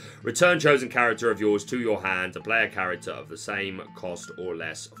song. Return chosen character of yours to your hand to play a character of the same cost or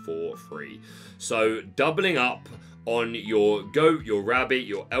less for free. So doubling up on your goat, your rabbit,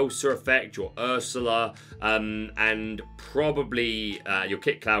 your Elsa effect, your Ursula, and probably your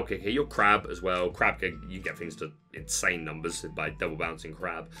Kit Cloud Kicker, your crab as well. Crab, you get things to insane numbers by double bouncing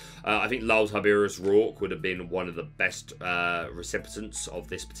crab. I think Lal Tiberius Rourke would have been one of the best recipients of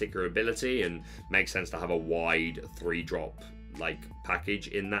this particular ability, and makes sense to have a wide 3-drop like package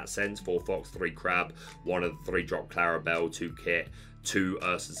in that sense. 4 Fox, 3 Crab, 1 of the 3-drop Clarabelle, 2 Kit, 2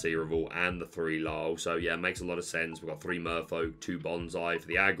 Ursa Searaval, and the 3 Lal. So yeah, makes a lot of sense. We've got 3 Merfolk, 2 Bonsai for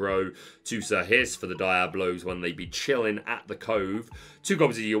the aggro, 2 Sir Hiss for the Diablos when they be chilling at the Cove, 2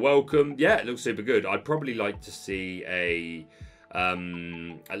 copies of You're Welcome. Yeah, it looks super good. I'd probably like to see a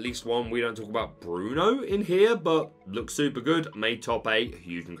at least one. We don't talk about Bruno in here, but looks super good. Made top 8.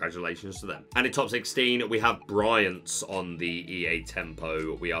 Huge congratulations to them. And in top 16, we have Bryant's on the EA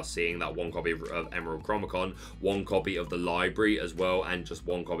Tempo. We are seeing that 1 copy of Emerald Chromicon, 1 copy of the Library as well, and just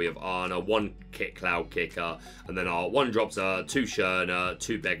 1 copy of Arna, 1 Kit Cloud Kicker, and then our 1 drops are 2 Sherna,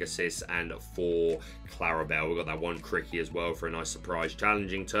 2 Pegasus, and 4 Clarabelle. We've got that 1 Cricky as well for a nice surprise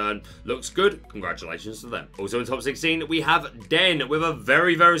challenging turn. Looks good. Congratulations to them. Also in top 16, we have Den with a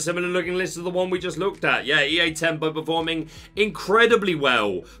very, very similar looking list to the one we just looked at. Yeah, EA Tempo performing incredibly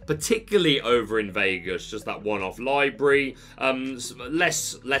well, particularly over in Vegas. Just that one-off Library.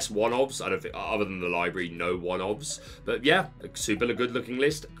 Less one-offs. I don't think, other than the Library, no one-offs. But yeah, a super good looking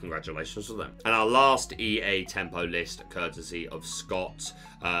list. Congratulations to them. And our last EA Tempo list, courtesy of Scott.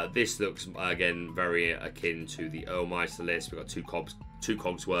 This looks, again, very akin to the Earlmeister list. We've got 2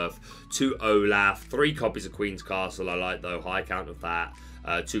 Cogsworth, 2 Olaf, 3 copies of Queen's Castle. I like, though, high count of that.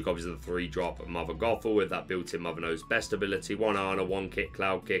 2 copies of the 3-drop Mother Gothel with that built-in Mother Knows Best ability. 1 Arna, 1 Kit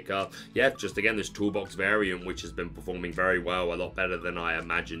Cloud Kicker. Yeah, just again, this toolbox variant, which has been performing very well. A lot better than I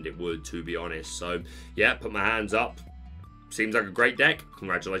imagined it would, to be honest. So, yeah, put my hands up. Seems like a great deck.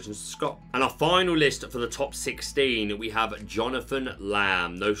 Congratulations to Scott. And our final list for the top 16, we have Jonathan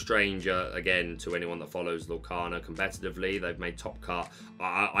Lamb. No stranger, again, to anyone that follows Lorcana competitively. They've made top cut.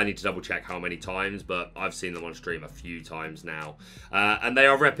 I need to double check how many times, but I've seen them on stream a few times now. And they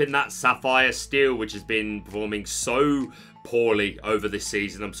are repping that Sapphire Steel, which has been performing so poorly over this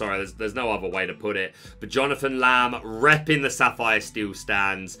season. I'm sorry, there's no other way to put it. But Jonathan Lamb repping the Sapphire Steel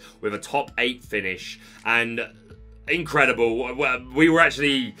stands with a top 8 finish. And incredible. We were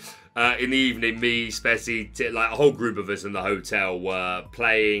actually in the evening, me, Spessy, like a whole group of us in the hotel were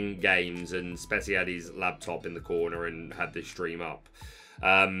playing games, and Spessy had his laptop in the corner and had this stream up.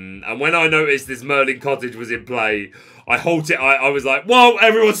 And when I noticed this Merlin Cottage was in play, I halted. I was like, whoa,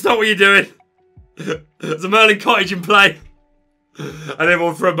 everyone stop what you're doing. There's a Merlin Cottage in play. And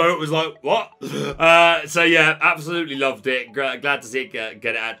everyone for a moment was like, what? So yeah, absolutely loved it. Glad to see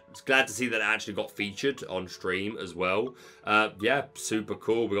it glad to see that it actually got featured on stream as well. Yeah, super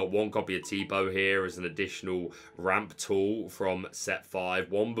cool. We got 1 copy of T-Bow here as an additional ramp tool from set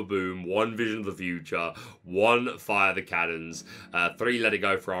 5. 1 Baboom, 1 Vision of the Future, 1 Fire the Cannons, 3 Let It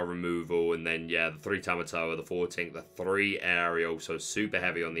Go for our removal, and then yeah, the 3 Tamatoa, the 4 Tink, the 3 Aerial, so super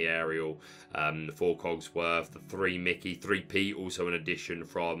heavy on the Aerial, 4 Cogsworth, the 3 Mickey, 3 Pete, also an addition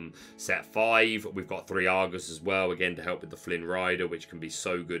from set 5. We've got 3 Argus as well, again to help with the Flynn Rider, which can be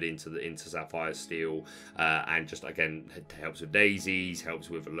so good into Sapphire Steel, and just again helps with daisies, helps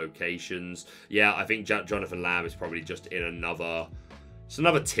with locations. Yeah, I think Jonathan Lamb is probably just in another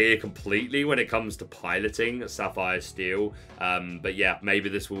tier completely when it comes to piloting Sapphire Steel. But yeah, maybe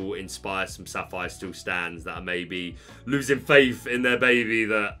this will inspire some Sapphire Steel stands that are maybe losing faith in their baby,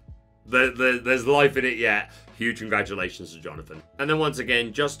 that there's life in it yet. Huge congratulations to Jonathan. And then once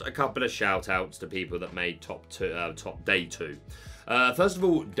again, just a couple of shout outs to people that made top day 2. First of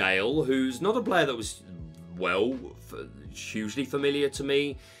all, Dale, who's not a player that was, well, hugely familiar to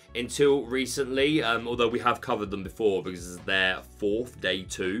me until recently, although we have covered them before because it's their 4th day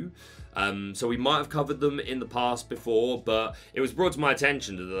 2. So we might have covered them in the past before, but it was brought to my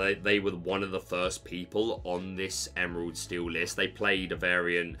attention that they were one of the first people on this Emerald Steel list. They played a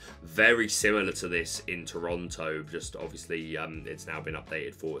variant very similar to this in Toronto, just obviously it's now been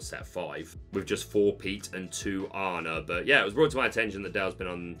updated for set 5 with just 4 Pete and 2 Arna. But yeah, it was brought to my attention that Dale's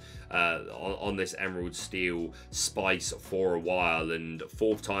been on this Emerald Steel spice for a while, and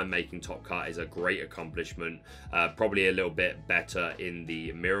 4th time making top cut is a great accomplishment. Probably a little bit better in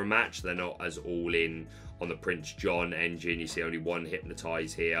the mirror match match. They're not as all in on the Prince John engine. You see only one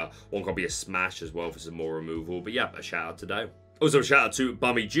Hypnotize here. One copy of Smash as well for some more removal. But yeah, a shout out today. Also, a shout out to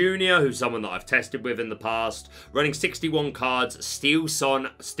Bummy Jr., who's someone that I've tested with in the past. Running 61 cards,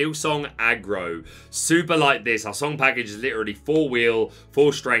 SteelSong Aggro. Super like this. Our song package is literally 4 wheel,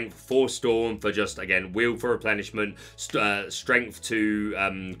 4 strength, 4 storm for just, again, wheel for replenishment, strength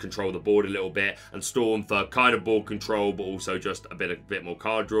to control the board a little bit, and storm for kind of board control, but also just a bit more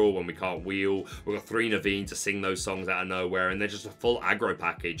card draw when we can't wheel. We've got 3 Naveen to sing those songs out of nowhere, and they're just a full aggro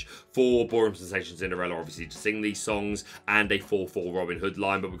package. 4 Boredom Sensation Cinderella, obviously, to sing these songs, and a 4/4 Robin Hood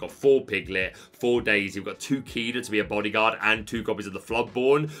line, but we've got 4 Piglet, 4 Daisy, we've got 2 Keeda to be a bodyguard, and 2 copies of the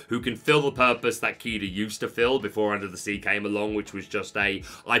Floodborn, who can fill the purpose that Keeda used to fill before Under the Sea came along, which was just I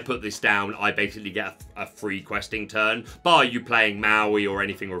put this down, I basically get a free questing turn, bar you playing Maui or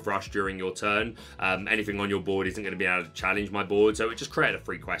anything with Rush during your turn. Anything on your board isn't going to be able to challenge my board, so it just created a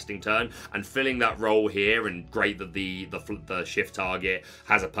free questing turn, and filling that role here, and great that the shift target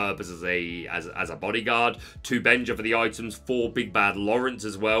has a purpose as a bodyguard. 2 Benja for the items, 4 Big Bad Lawrence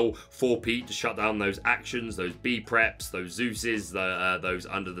as well, 4 Pete to shut down those actions, those B preps, those Zeuses, those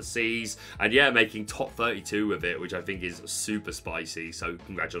Under the Seas, and yeah, making top 32 with it, which I think is super spicy, so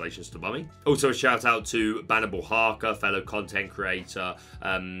congratulations to Bummy. Also a shout out to Bannable Harker, fellow content creator.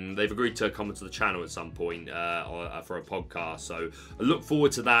 They've agreed to come onto the channel at some point for a podcast, so I look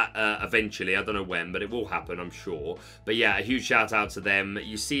forward to that eventually. I don't know when, but it will happen, I'm sure. But yeah, a huge shout out to them.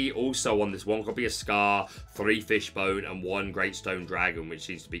 You see also on this 1 copy of Scar, 3 Fishbone, and 1 Great Stone Dragon, which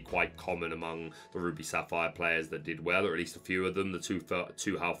seems to be quite common among the Ruby Sapphire players that did well, or at least a few of them. The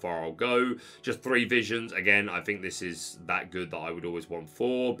 2 How Far I'll Go, just 3 Visions. Again, I think this is that good that I would always want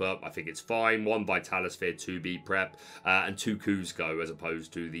 4, but I think it's fine. 1 Vitalosphere, 2 B Prep, and 2 Kuzco as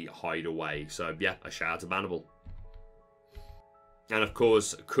opposed to the Hideaway. So yeah, a shout out to Bannable. And of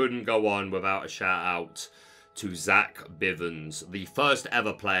course, couldn't go on without a shout out to Zach Bivens, the first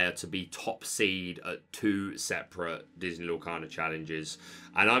ever player to be top seed at 2 separate Disney Lorcana challenges.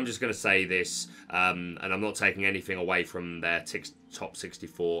 And I'm just going to say this, and I'm not taking anything away from their top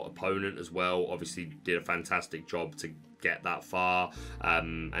 64 opponent as well. Obviously did a fantastic job to get that far,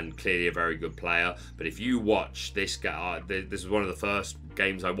 and clearly a very good player. But if you watch this guy, this is one of the first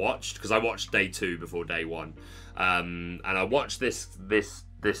games I watched, because I watched day 2 before day 1, and I watched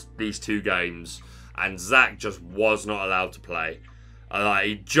these 2 games, and Zach just was not allowed to play.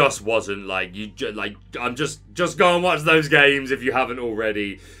 He just wasn't. I'm just go and watch those games if you haven't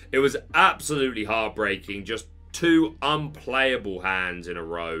already. It was absolutely heartbreaking. Just 2 unplayable hands in a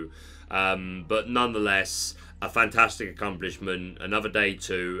row. But nonetheless, a fantastic accomplishment. Another day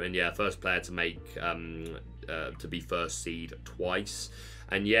 2, and yeah, first player to make to be first seed twice.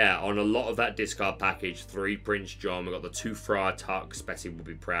 And yeah, on a lot of that discard package, 3 Prince John, we've got the 2 Friar Tucks, Betty will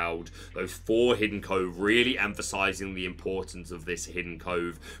be proud. Those 4 Hidden Cove, really emphasizing the importance of this Hidden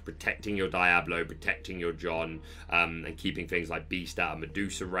Cove, protecting your Diablo, protecting your John, and keeping things like Beast out of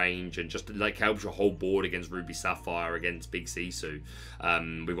Medusa range, and just like helps your whole board against Ruby Sapphire, against Big Sisu.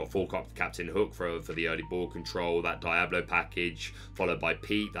 We've got 4 Captain Hook for the early board control, that Diablo package, followed by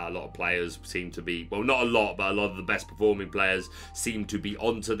Pete, that a lot of players seem to be, well, not a lot, but a lot of the best performing players seem to be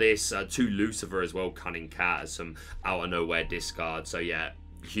onto this. 2 Lucifer as well, Cunning Cat, as some out of nowhere discard. So yeah,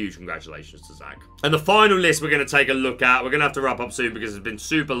 huge congratulations to Zach. And the final list we're going to take a look at, we're going to have to wrap up soon because it's been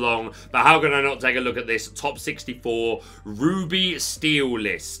super long, but how can I not take a look at this top 64 Ruby Steel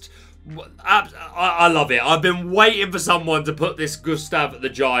list? I love it. I've been waiting for someone to put this Gustav the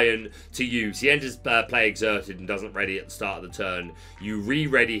Giant to use. He enters play exerted and doesn't ready at the start of the turn. You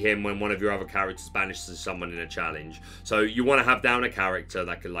re-ready him when one of your other characters banishes someone in a challenge. So you want to have down a character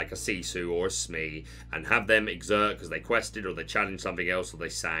that could, like a Sisu or a Smee, and have them exert because they quested or they challenged something else or they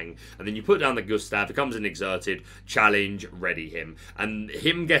sang. And then you put down the Gustav, he comes in exerted, challenge, ready him. And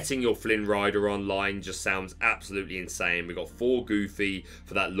him getting your Flynn Rider online just sounds absolutely insane. We've got 4 Goofy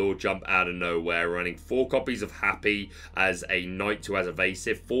for that Lord Jump out of nowhere, running 4 copies of Happy as a Knight who has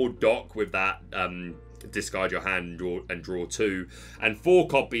evasive, 4 Doc with that discard your hand and draw 2, and 4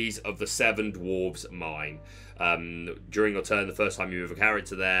 copies of the 7 Dwarves Mine. During your turn, the first time you move a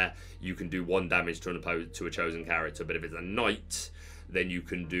character there, you can do 1 damage to a chosen character, but if it's a Knight, then you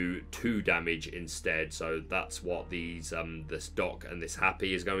can do 2 damage instead. So that's what these this Doc and this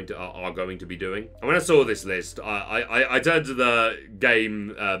Happy is are going to be doing. And when I saw this list, I turned to the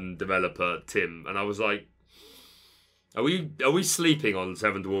game developer Tim, and I was like, "Are we sleeping on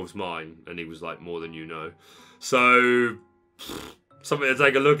 7 Dwarves Mine?" And he was like, "More than you know." So something to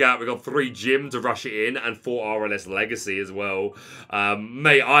take a look at. We've got 3 Gym to rush it in and 4 RLS Legacy as well.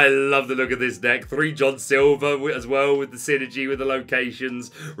 Mate, I love the look of this deck. 3 John Silver as well with the synergy with the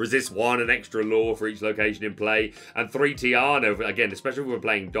locations. Resist 1 and extra lore for each location in play. And 3 Tiana, again, especially if we're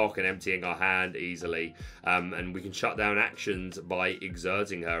playing Doc and emptying our hand easily. And we can shut down actions by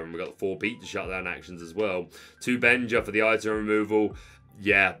exerting her. And we've got 4 Pete to shut down actions as well. 2 Benja for the item removal.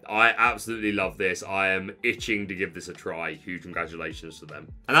 Yeah, I absolutely love this. I am itching to give this a try. Huge congratulations to them.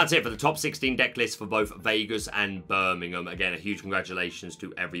 And that's it for the top 16 deck lists for both Vegas and Birmingham. Again, a huge congratulations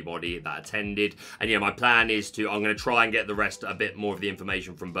to everybody that attended. And yeah, my plan is I'm going to try and get the rest, a bit more of the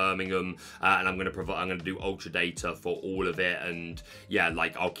information from Birmingham. And I'm going to do Ultra Data for all of it. And yeah,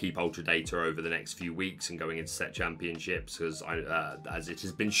 like I'll keep Ultra Data over the next few weeks and going into set championships. Because as it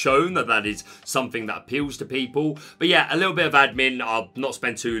has been shown that is something that appeals to people. But yeah, a little bit of admin. I'll not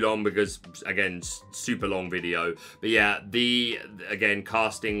spend too long because again, super long video. But yeah, again,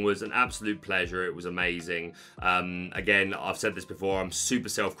 casting was an absolute pleasure. It was amazing. Again, I've said this before, I'm super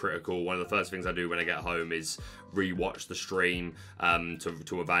self-critical. One of the first things I do when I get home is rewatch the stream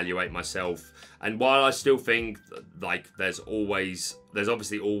to evaluate myself. And while I still think like there's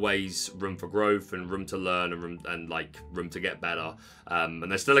obviously always room for growth and room to learn and room to get better.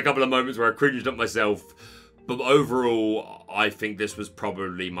 And there's still a couple of moments where I cringed at myself. But overall, I think this was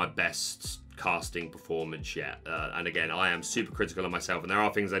probably my best casting performance yet. And again, I am super critical of myself. And there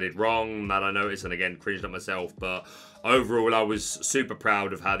are things I did wrong that I noticed. And again, cringed at myself. But overall, I was super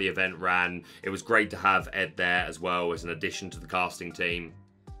proud of how the event ran. It was great to have Ed there as well as an addition to the casting team.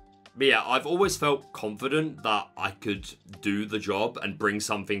 But yeah, I've always felt confident that I could do the job and bring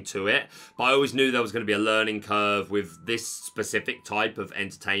something to it. But I always knew there was going to be a learning curve with this specific type of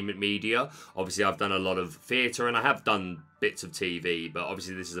entertainment media. Obviously, I've done a lot of theatre and I have done bits of TV, but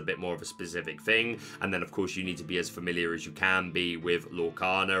obviously this is a bit more of a specific thing. And then, of course, you need to be as familiar as you can be with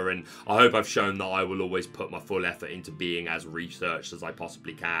Lorcana. And I hope I've shown that I will always put my full effort into being as researched as I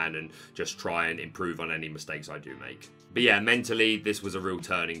possibly can and just try and improve on any mistakes I do make. But yeah, mentally, this was a real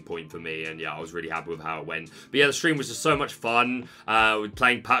turning point for me. And yeah, I was really happy with how it went. But yeah, the stream was just so much fun.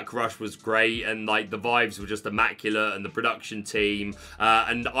 Playing Pack Rush was great. And like the vibes were just immaculate. And the production team.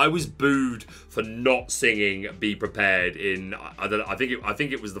 And I was booed for not singing Be Prepared I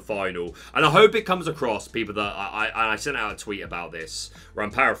think it was the final. And I hope it comes across, people, that I sent out a tweet about this where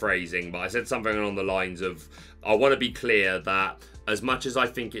I'm paraphrasing, but I said something along the lines of, I want to be clear that as much as I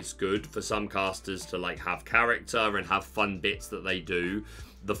think it's good for some casters to like have character and have fun bits that they do,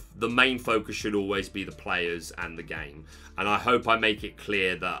 the main focus should always be the players and the game. And I hope I make it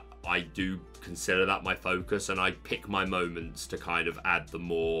clear that I do consider that my focus, and I pick my moments to kind of add the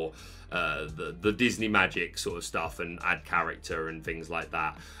more the Disney magic sort of stuff and add character and things like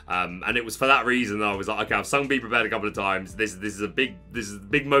that. And it was for that reason that I was like, okay, I've sung Be Prepared a couple of times. This is a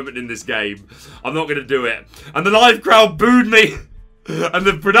big moment in this game. I'm not gonna do it. And the live crowd booed me, and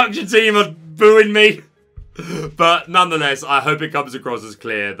the production team are booing me. But nonetheless, I hope it comes across as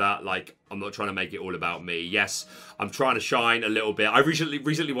clear that like I'm not trying to make it all about me. Yes, I'm trying to shine a little bit. I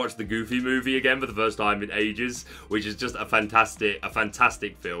recently watched the Goofy movie again for the first time in ages, which is just a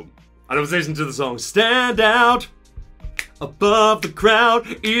fantastic film. And I was listening to the song Stand Out above the crowd,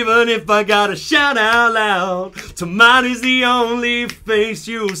 even if I gotta shout out loud. To mine is the only face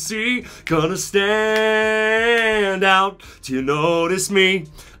you'll see. Gonna stand out till you notice me.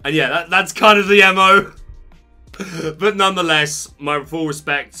 And yeah, that's kind of the MO. But nonetheless, my full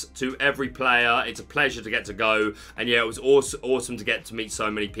respect to every player. It's a pleasure to get to go. And yeah, it was awesome to get to meet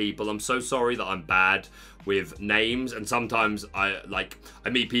so many people. I'm so sorry that I'm bad with names, and sometimes I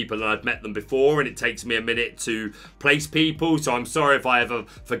meet people and I've met them before and it takes me a minute to place people, so I'm sorry if I ever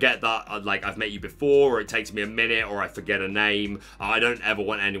forget that like I've met you before, or it takes me a minute, or I forget a name. I don't ever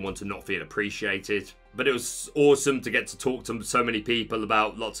want anyone to not feel appreciated. But it was awesome to get to talk to so many people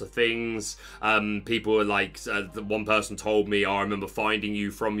about lots of things. People were like, one person told me, oh, I remember finding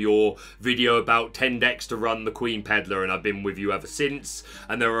you from your video about 10 decks to run the Queen Peddler, and I've been with you ever since.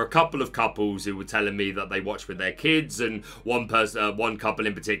 And there were a couple of couples who were telling me that they watched with their kids, and one couple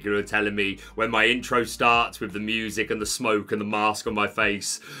in particular telling me when my intro starts with the music and the smoke and the mask on my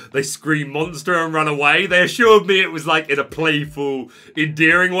face, they scream monster and run away. They assured me it was like in a playful,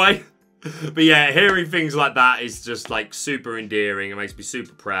 endearing way. But yeah, hearing things like that is just like super endearing. It makes me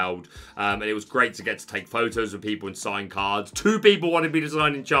super proud. And it was great to get to take photos with people and sign cards. 2 people wanted me to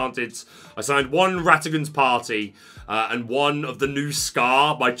sign Enchanteds. I signed 1 Ratigan's Party and 1 of the new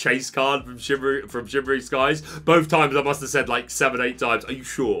Scar, my chase card from Shimmering Skies. Both times I must have said like 7, 8 times, are you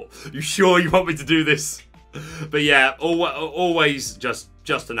sure? You sure you want me to do this? But yeah, always just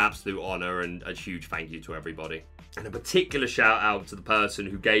an absolute honor, and a huge thank you to everybody. And a particular shout out to the person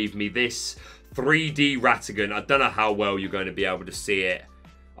who gave me this 3D Ratigan. I don't know how well you're going to be able to see it.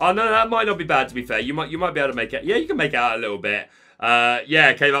 Oh, no, that might not be bad, to be fair. You might be able to make it. Yeah, you can make it out a little bit. Yeah,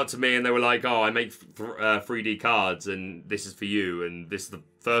 it came up to me and they were like, oh, I make 3D cards and this is for you. And this is the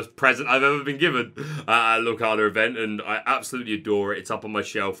first present I've ever been given at a Lorcana event, and I absolutely adore it. It's up on my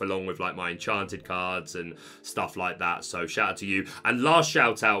shelf along with like my enchanted cards and stuff like that. So shout out to you. And last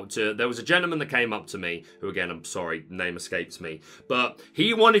shout out to, there was a gentleman that came up to me who, again, I'm sorry, name escapes me, but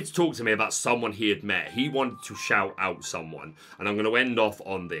he wanted to talk to me about someone he had met. He wanted to shout out someone, and I'm going to end off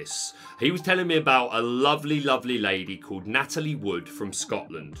on this. He was telling me about a lovely, lovely lady called Natalie Wood from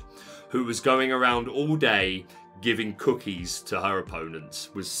Scotland, who was going around all day giving cookies to her opponents,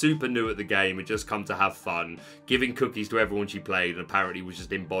 was super new at the game, had just come to have fun, giving cookies to everyone she played, and apparently was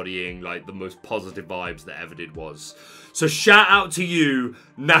just embodying like the most positive vibes that ever did was. So shout out to you,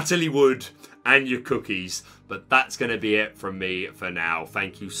 Natalie Wood, and your cookies. But that's going to be it from me for now.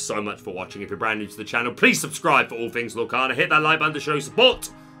 Thank you so much for watching. If you're brand new to the channel, please subscribe for all things Lorcana. Hit that like button to show support,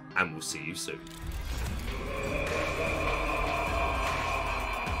 and we'll see you soon.